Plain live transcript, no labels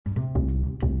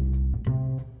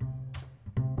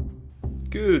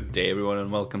Good day, everyone, and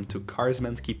welcome to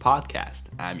Karsmensky Podcast.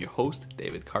 I'm your host,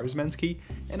 David Karsmensky,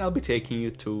 and I'll be taking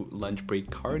you to lunch break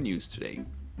car news today.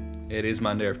 It is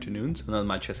Monday afternoon, so not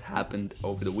much has happened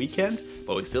over the weekend,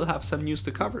 but we still have some news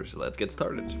to cover, so let's get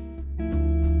started.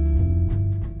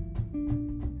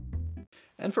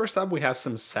 And first up, we have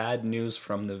some sad news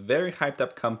from the very hyped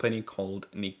up company called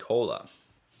Nikola.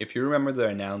 If you remember, they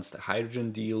announced a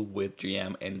hydrogen deal with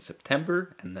GM in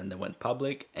September, and then they went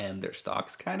public and their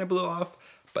stocks kind of blew off,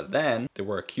 but then they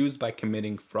were accused by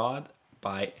committing fraud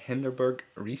by Hindenburg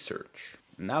Research.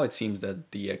 Now it seems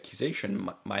that the accusation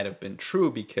might have been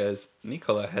true because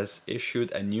Nikola has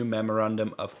issued a new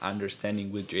memorandum of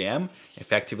understanding with GM,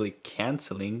 effectively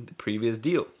canceling the previous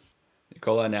deal.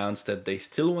 Nikola announced that they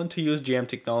still want to use GM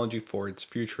technology for its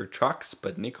future trucks,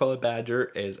 but Nikola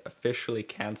Badger is officially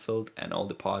cancelled and all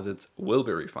deposits will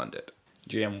be refunded.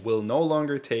 GM will no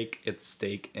longer take its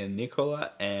stake in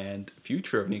Nikola, and the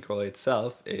future of Nikola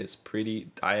itself is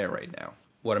pretty dire right now.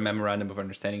 What a memorandum of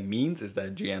understanding means is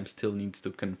that GM still needs to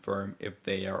confirm if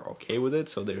they are okay with it,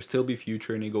 so there still be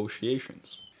future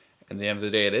negotiations. At the end of the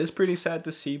day, it is pretty sad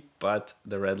to see, but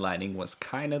the red lining was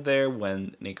kind of there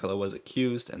when Nikola was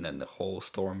accused, and then the whole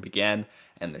storm began,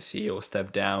 and the CEO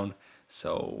stepped down.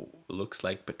 So looks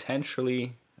like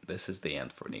potentially this is the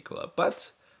end for Nikola,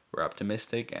 but we're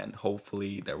optimistic, and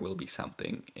hopefully there will be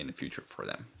something in the future for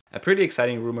them. A pretty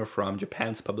exciting rumor from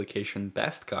Japan's publication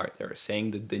Best Car. They're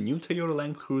saying that the new Toyota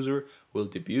Land Cruiser will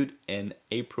debut in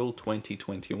April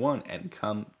 2021 and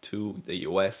come to the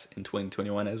US in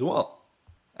 2021 as well.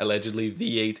 Allegedly,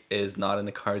 V8 is not in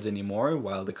the cards anymore,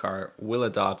 while the car will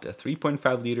adopt a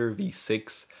 3.5-liter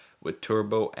V6 with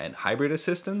turbo and hybrid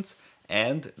assistance,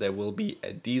 and there will be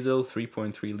a diesel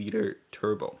 3.3-liter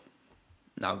turbo.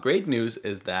 Now, great news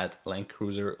is that Land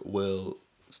Cruiser will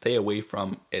stay away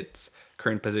from its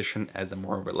current position as a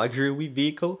more of a luxury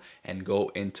vehicle and go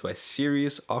into a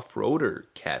serious off-roader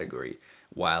category,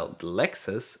 while the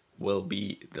Lexus will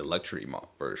be the luxury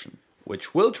version,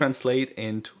 which will translate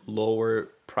into lower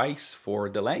price for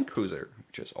the Land Cruiser,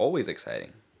 which is always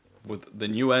exciting. With the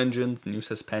new engines, new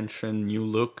suspension, new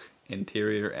look,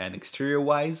 interior and exterior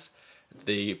wise,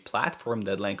 the platform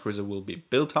that Land Cruiser will be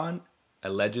built on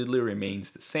allegedly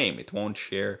remains the same. It won't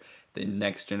share the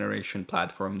next generation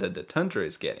platform that the Tundra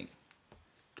is getting.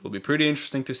 It will be pretty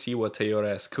interesting to see what Toyota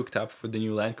has cooked up for the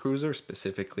new Land Cruiser,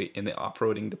 specifically in the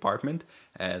off-roading department,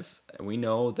 as we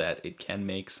know that it can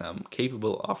make some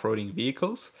capable off-roading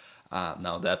vehicles.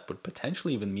 Now that would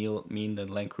potentially even mean that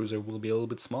Land Cruiser will be a little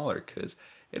bit smaller because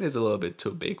it is a little bit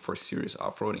too big for serious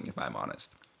off-roading, if I'm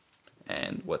honest.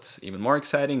 And what's even more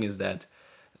exciting is that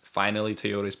finally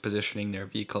Toyota is positioning their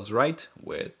vehicles right,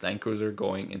 with Land Cruiser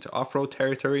going into off-road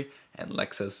territory and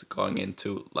Lexus going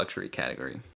into luxury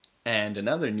category. And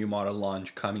another new model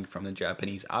launch coming from the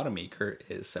Japanese automaker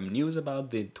is some news about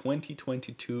the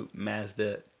 2022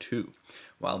 Mazda 2.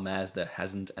 While Mazda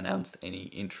hasn't announced any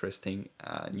interesting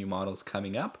new models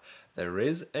coming up, there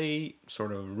is a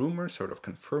sort of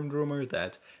confirmed rumor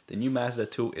that the new Mazda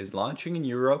 2 is launching in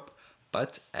Europe,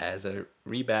 but as a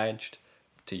rebadged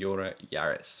Toyota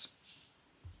Yaris.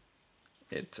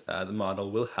 The model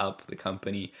will help the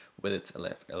company with its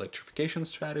electrification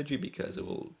strategy because it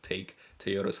will take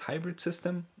Toyota's hybrid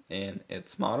system in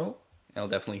its model. It'll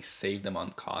definitely save them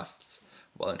on costs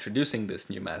while introducing this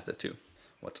new Mazda 2.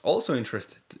 What's also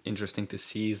interesting to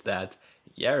see is that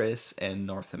Yaris in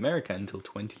North America until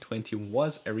 2020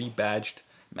 was a rebadged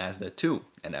Mazda 2,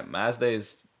 and that Mazda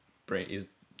is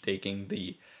taking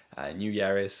the new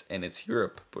Yaris in its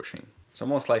Europe pushing. So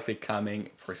most likely coming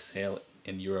for sale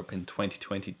in Europe in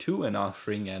 2022 and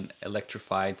offering an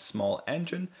electrified small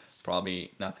engine.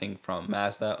 Probably nothing from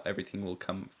Mazda, everything will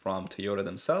come from Toyota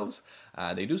themselves.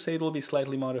 They do say it will be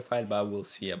slightly modified, but we'll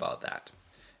see about that.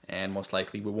 And most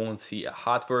likely we won't see a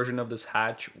hot version of this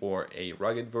hatch or a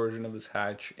rugged version of this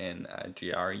hatch in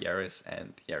GR, Yaris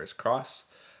and Yaris Cross.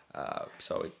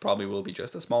 So it probably will be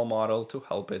just a small model to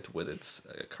help it with its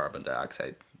carbon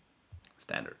dioxide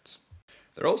standards.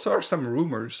 There also are some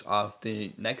rumors of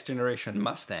the next generation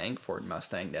Mustang, Ford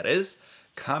Mustang that is,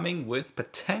 coming with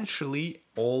potentially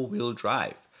all-wheel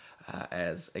drive,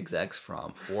 as execs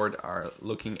from Ford are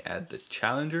looking at the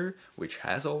Challenger, which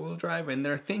has all-wheel drive, and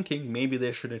they're thinking maybe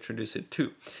they should introduce it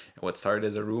too. What started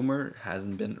as a rumor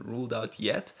hasn't been ruled out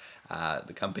yet.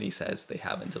 The company says they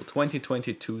have until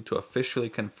 2022 to officially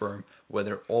confirm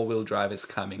whether all-wheel drive is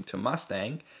coming to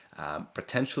Mustang,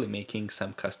 potentially making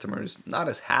some customers not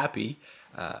as happy,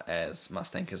 as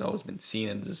Mustang has always been seen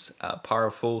as this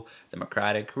powerful,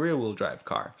 democratic rear-wheel drive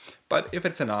car. But if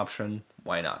it's an option,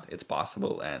 why not? It's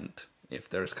possible, and if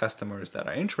there's customers that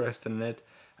are interested in it,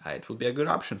 it will be a good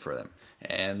option for them.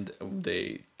 And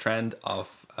the trend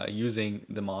of using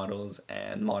the models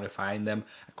and modifying them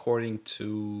according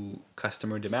to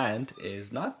customer demand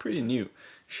is not pretty new.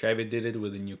 Chevy did it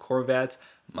with the new Corvette.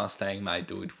 Mustang might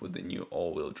do it with the new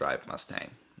all-wheel drive Mustang.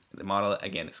 The model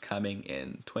again is coming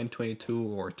in 2022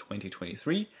 or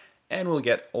 2023, and we'll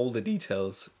get all the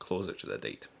details closer to the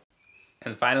date.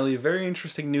 And finally, very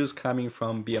interesting news coming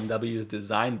from BMW's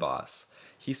design boss.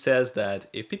 He says that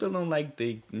if people don't like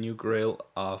the new grille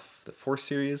of the 4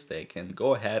 Series, they can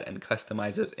go ahead and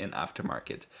customize it in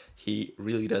aftermarket. He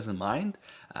really doesn't mind.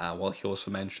 Well, he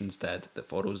also mentions that the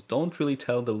photos don't really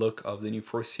tell the look of the new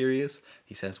 4 Series.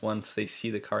 He says once they see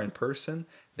the car in person,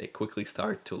 they quickly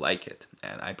start to like it.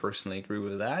 And I personally agree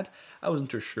with that. I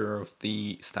wasn't too sure of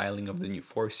the styling of the new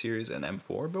 4 Series and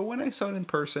M4, but when I saw it in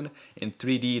person, in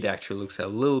 3D, it actually looks a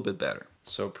little bit better.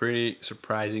 So pretty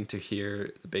surprising to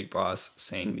hear the big boss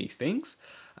saying these things,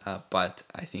 but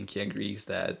I think he agrees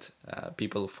that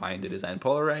people find the design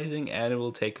polarizing and it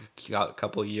will take a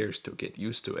couple of years to get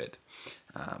used to it.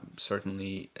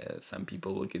 Certainly some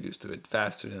people will get used to it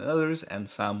faster than others, and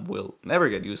some will never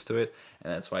get used to it,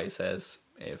 and that's why he says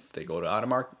if they go to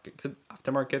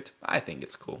aftermarket, I think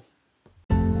it's cool.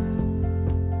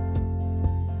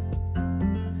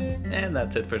 And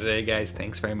that's it for today, guys.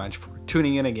 Thanks very much for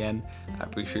tuning in again. I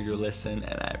appreciate your listen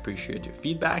and I appreciate your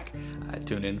feedback.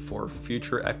 Tune in for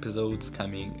future episodes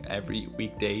coming every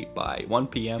weekday by 1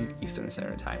 p.m. Eastern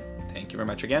Standard Time. Thank you very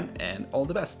much again, and all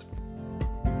the best.